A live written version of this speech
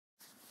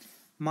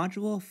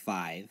Module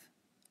 5,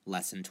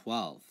 Lesson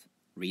 12,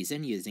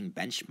 Reason using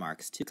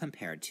benchmarks to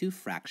compare two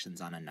fractions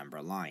on a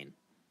number line.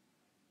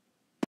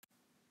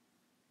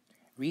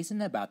 Reason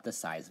about the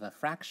size of a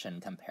fraction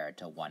compared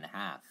to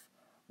 1/2.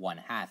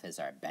 1/2 is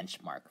our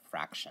benchmark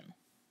fraction.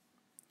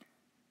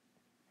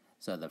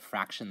 So the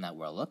fraction that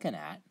we're looking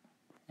at,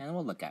 and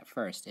we'll look at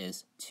first,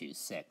 is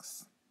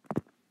 2/6.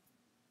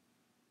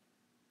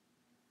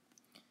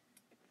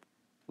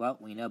 Well,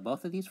 we know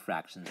both of these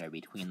fractions are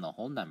between the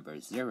whole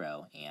numbers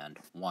 0 and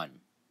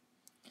 1.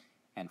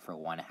 And for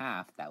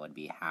 1/2, that would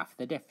be half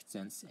the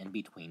distance in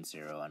between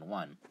 0 and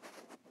 1.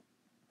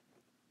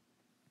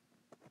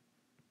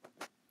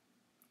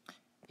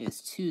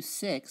 Is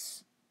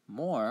 2/6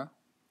 more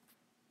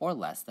or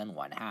less than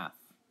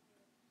 1/2?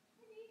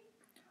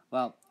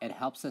 Well, it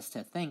helps us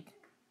to think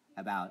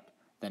about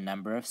the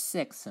number of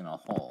 6 in a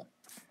whole.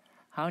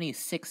 How many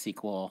 6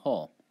 equal a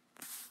whole?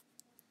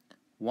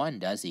 1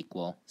 does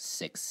equal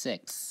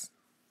 6/6.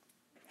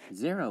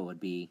 0 would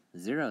be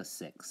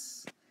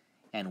 0/6.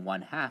 And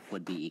 1/2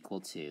 would be equal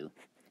to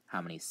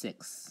how many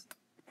 6?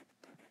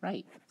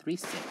 Right,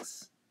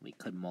 3/6. We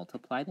could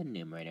multiply the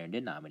numerator and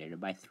denominator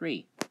by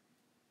 3.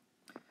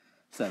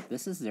 So if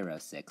this is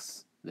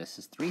 0/6, this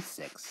is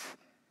 3/6,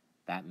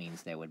 that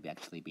means there would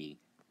actually be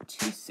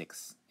 2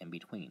 6 in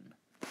between.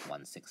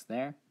 1 6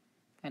 there,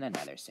 and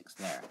another 6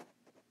 there.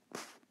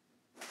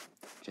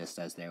 Just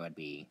as there would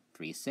be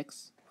 3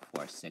 6,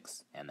 4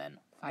 6, and then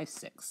 5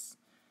 6.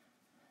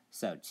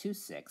 So 2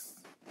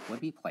 6 would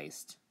be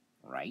placed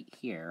right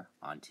here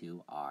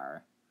onto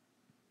our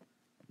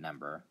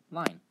number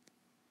line.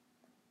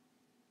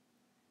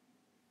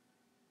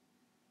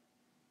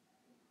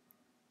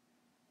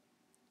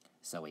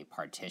 So we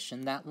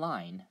partition that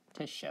line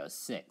to show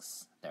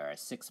 6. There are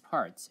 6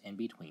 parts in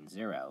between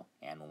 0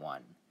 and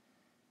 1.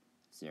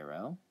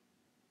 0,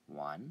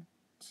 1,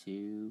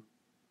 2,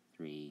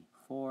 3,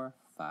 4,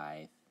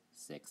 5,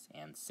 6,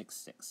 and 6,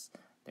 6.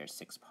 There's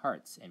 6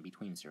 parts in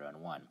between 0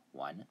 and 1.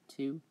 1,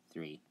 2,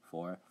 3,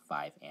 4,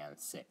 5, and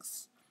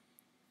 6.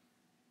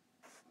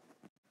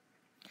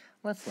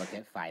 Let's look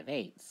at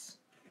 5/8.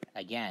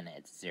 Again,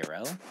 it's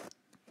 0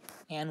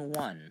 and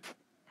 1.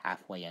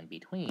 Halfway in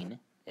between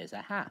is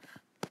a half.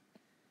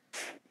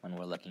 When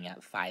we're looking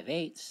at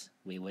 5/8,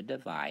 we would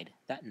divide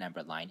that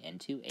number line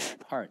into 8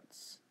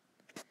 parts.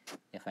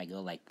 If I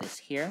go like this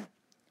here,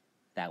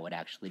 that would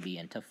actually be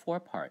into 4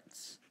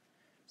 parts.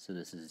 So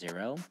this is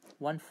 0,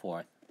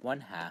 1/4,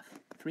 1/2,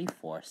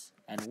 3/4,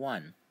 and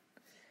 1.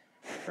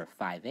 For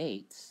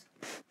 5/8,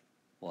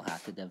 we'll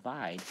have to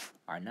divide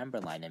our number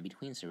line in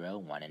between 0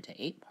 and 1 into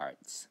 8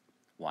 parts.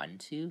 1,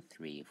 2,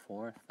 3,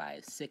 4,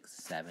 5, 6,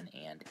 7,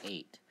 and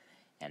 8.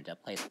 And to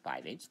place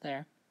 5/8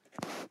 there,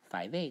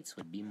 5/8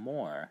 would be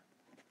more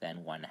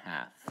than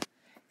 1/2.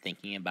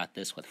 Thinking about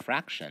this with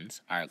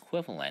fractions, our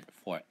equivalent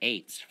for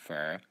 8s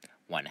for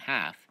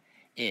 1/2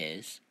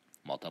 is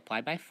multiply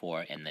by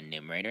 4 in the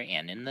numerator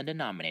and in the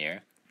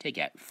denominator to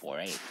get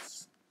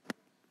 4/8.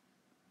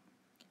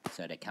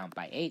 So to count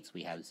by 8s,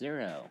 we have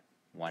 0,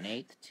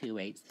 1/8,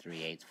 2/8,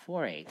 3/8,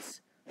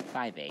 4/8,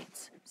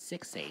 5/8,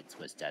 6/8,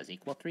 which does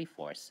equal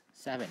 3/4,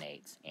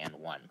 7/8, and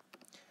 1.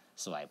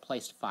 So I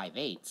placed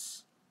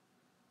 5/8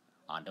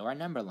 onto our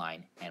number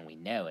line, and we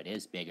know it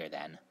is bigger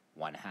than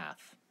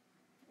 1/2.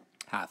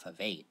 Half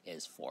of 8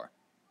 is 4.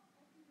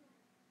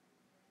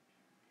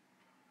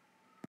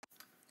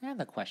 I have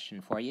a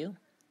question for you.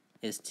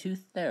 Is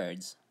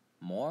 2/3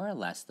 more or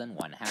less than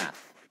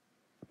 1/2?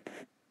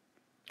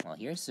 Well,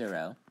 here's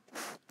 0.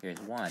 Here's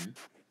 1.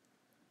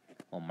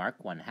 We'll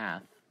mark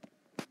 1/2.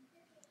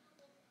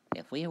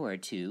 If we were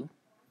to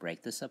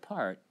break this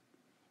apart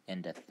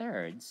into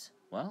thirds,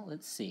 well,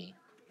 let's see.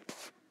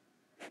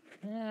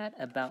 That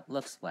about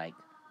looks like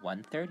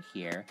 1/3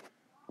 here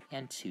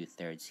and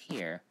 2/3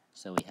 here.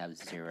 So we have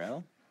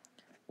 0,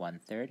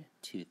 1/3,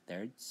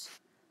 2/3,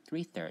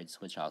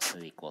 3/3, which also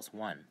equals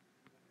 1.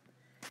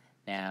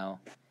 Now,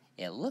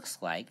 it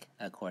looks like,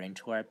 according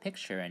to our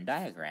picture and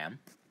diagram,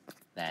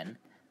 then,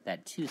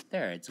 that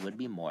 2/3 would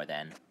be more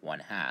than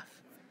 1/2.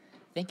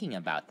 Thinking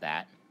about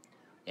that,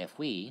 if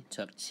we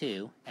took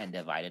 2 and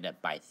divided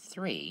it by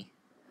 3,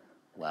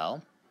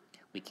 well,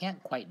 we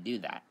can't quite do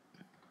that.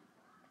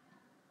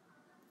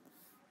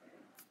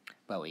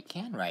 But we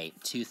can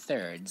write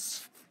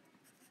 2/3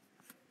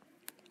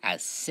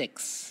 as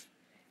 6,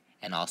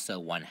 and also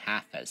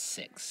 1/2 as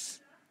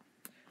 6.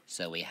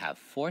 So we have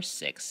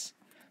 4/6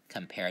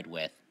 compared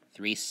with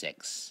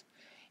 3/6,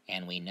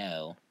 and we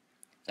know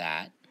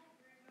that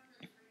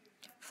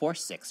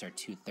 4/6, or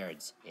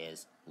 2/3,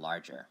 is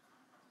larger.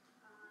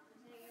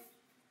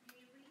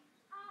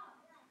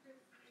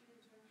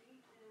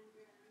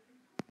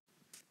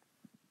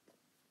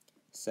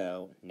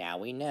 So now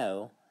we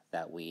know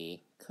that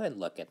we could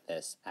look at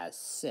this as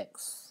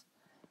 6.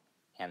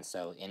 And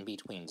so in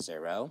between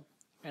 0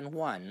 and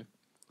 1,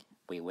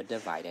 we would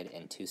divide it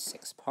into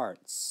 6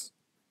 parts.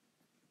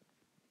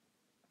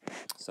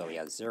 So we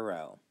have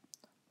 0,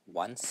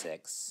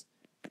 1/6,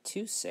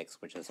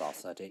 2/6, which is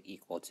also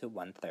equal to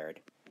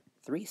 1/3,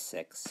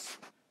 3/6,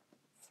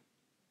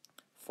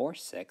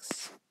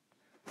 4/6,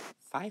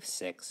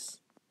 5/6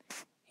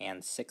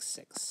 and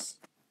 6/6.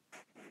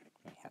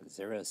 We have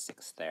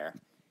 0/6 there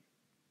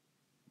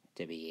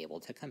to be able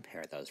to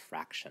compare those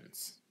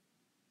fractions.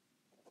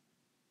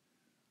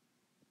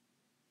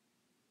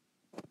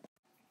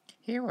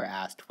 Here we're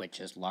asked which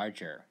is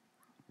larger,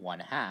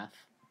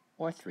 1/2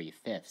 or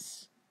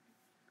 3/5.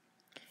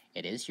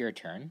 It is your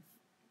turn.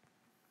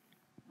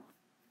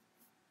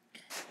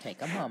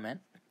 Take a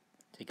moment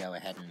to go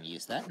ahead and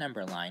use that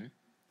number line.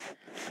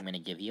 I'm going to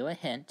give you a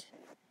hint,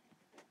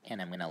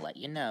 and I'm going to let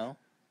you know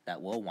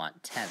that we'll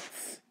want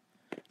tenths.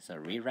 So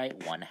rewrite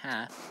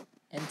 1/2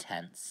 in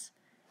tenths,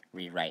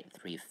 rewrite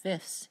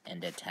 3/5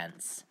 into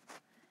tenths,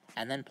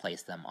 and then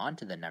place them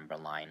onto the number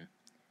line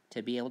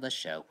to be able to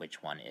show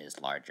which one is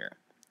larger.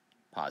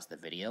 Pause the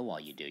video while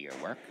you do your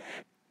work.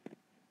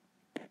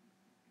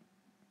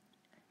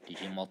 Did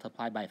you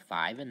multiply by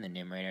 5 in the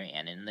numerator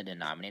and in the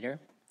denominator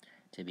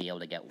to be able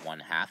to get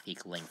 1/2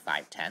 equaling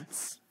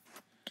 5/10?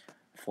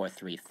 For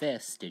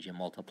 3/5, did you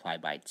multiply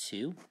by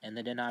 2 in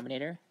the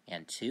denominator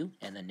and 2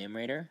 in the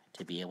numerator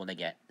to be able to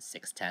get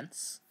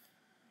 6/10?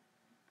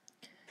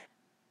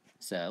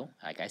 So,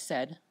 like I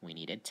said, we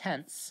needed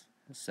tenths,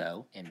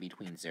 so in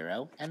between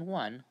 0 and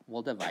 1,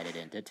 we'll divide it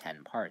into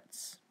 10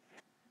 parts.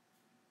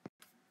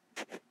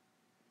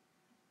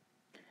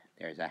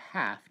 There's a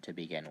 1/2 to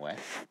begin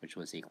with, which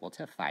was equal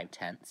to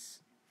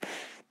 5/10.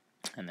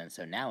 And then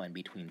so now in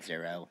between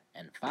 0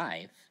 and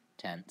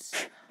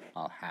 5/10,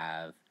 I'll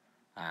have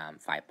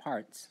 5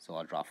 parts, so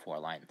I'll draw 4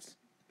 lines.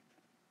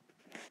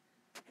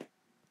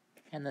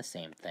 And the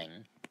same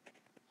thing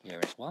here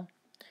as well,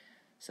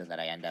 so that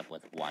I end up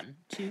with 1,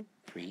 2,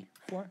 3,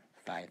 4,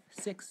 5,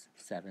 6,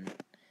 7,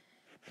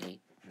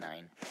 8,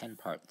 9, 10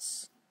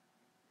 parts.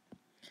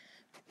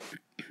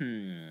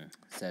 It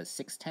says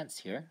 6/10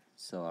 here,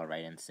 so I'll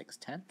write in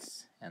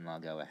 6/10, and I'll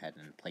go ahead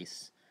and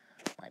place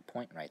my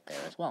point right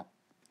there as well.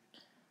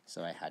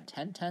 So I had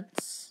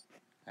 10/10,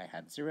 I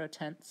had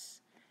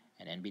 0/10,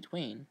 and in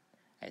between,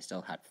 I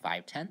still had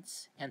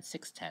 5/10 and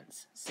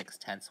 6/10.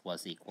 6/10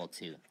 was equal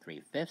to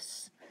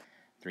 3/5.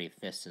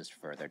 3/5 is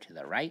further to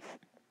the right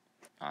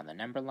on the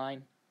number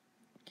line.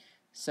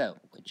 So,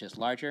 which is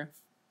larger?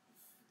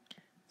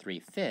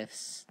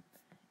 3/5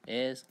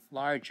 is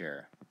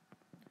larger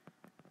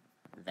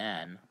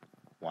than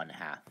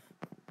 1/2.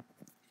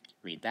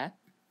 Read that.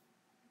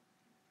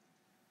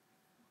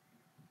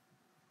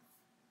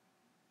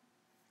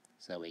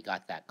 So we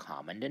got that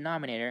common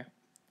denominator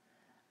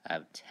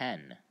of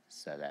 10,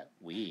 so that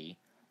we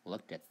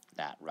looked at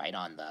that right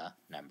on the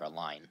number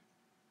line.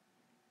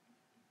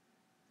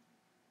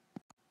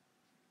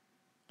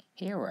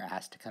 Here we're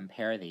asked to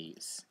compare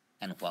these,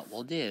 and what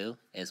we'll do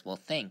is we'll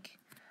think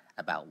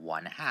about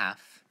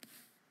 1/2,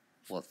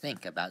 we'll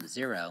think about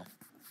 0,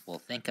 we'll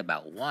think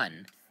about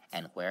 1,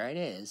 and where it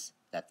is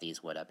that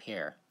these would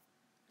appear.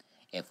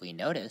 If we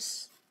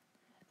notice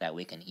that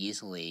we can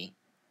easily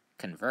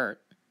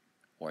convert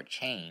or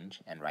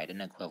change and write an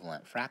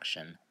equivalent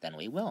fraction, then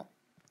we will.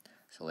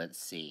 So let's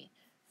see,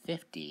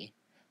 50,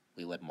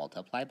 we would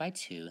multiply by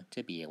 2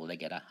 to be able to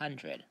get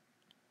 100.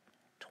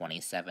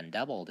 27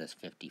 doubled is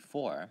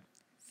 54,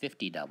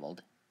 50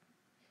 doubled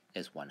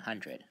is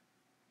 100.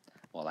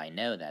 Well, I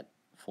know that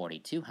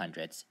 42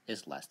 hundredths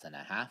is less than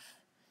 1/2,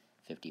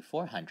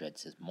 54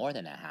 hundredths is more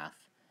than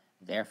 1/2,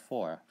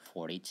 therefore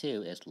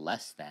 42 is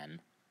less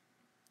than,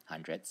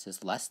 hundredths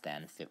is less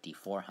than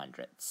 54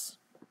 hundredths.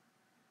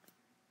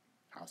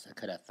 I also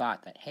could have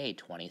thought that, hey,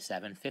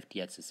 27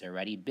 fiftieths is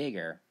already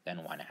bigger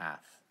than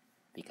 1/2,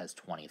 because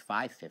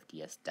 25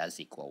 fiftieths does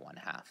equal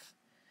 1/2.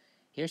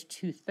 Here's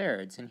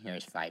 2/3 and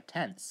here's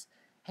 5/10.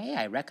 Hey,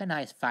 I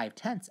recognize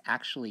 5/10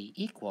 actually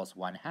equals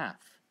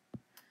 1/2.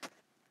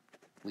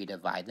 We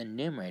divide the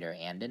numerator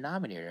and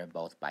denominator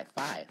both by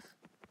 5.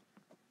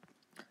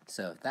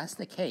 So if that's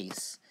the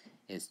case,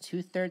 is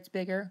 2/3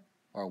 bigger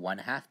or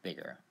 1/2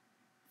 bigger?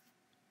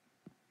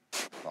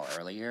 Well,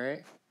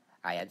 earlier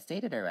I had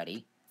stated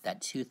already that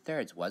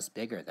 2/3 was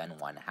bigger than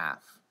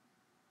 1/2.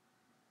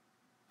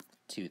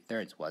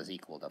 2/3 was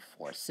equal to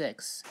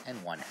 4/6,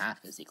 and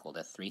 1/2 is equal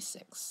to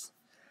 3/6.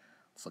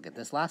 Let's look at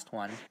this last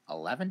one.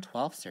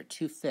 11/12 or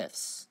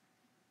 2/5.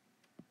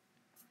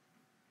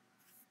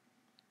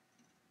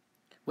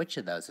 Which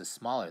of those is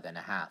smaller than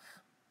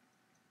 1/2?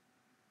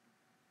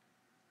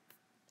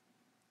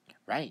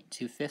 Right,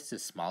 2/5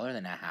 is smaller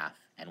than 1/2,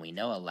 and we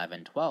know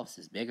 11/12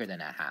 is bigger than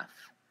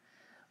 1/2.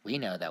 We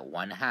know that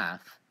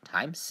 1/2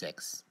 times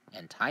 6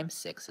 and times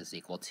 6 is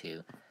equal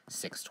to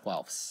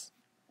 6/12.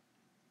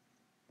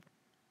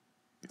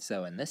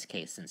 So in this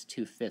case, since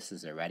 2/5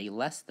 is already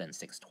less than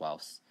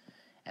 6/12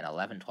 and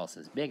 11/12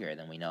 is bigger,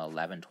 then we know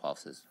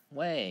 11/12 is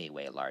way,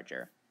 way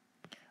larger.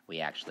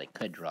 We actually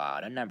could draw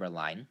out a number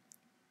line.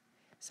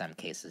 Some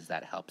cases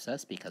that helps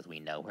us because we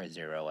know where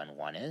 0 and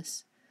 1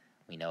 is.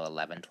 We know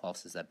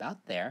 11/12 is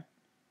about there,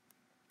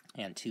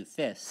 and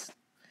 2/5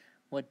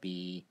 would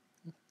be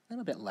a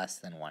little bit less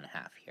than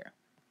 1/2 here.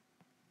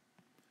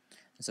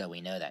 So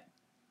we know that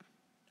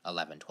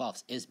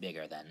 11/12 is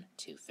bigger than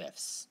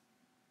 2/5.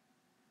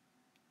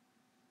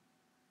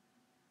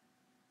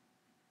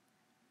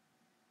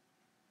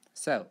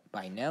 So,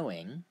 by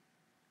knowing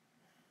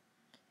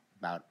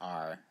about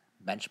our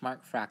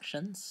benchmark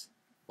fractions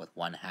with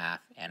 1/2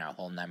 and our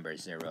whole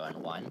numbers 0 and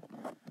 1,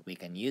 we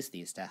can use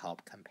these to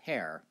help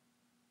compare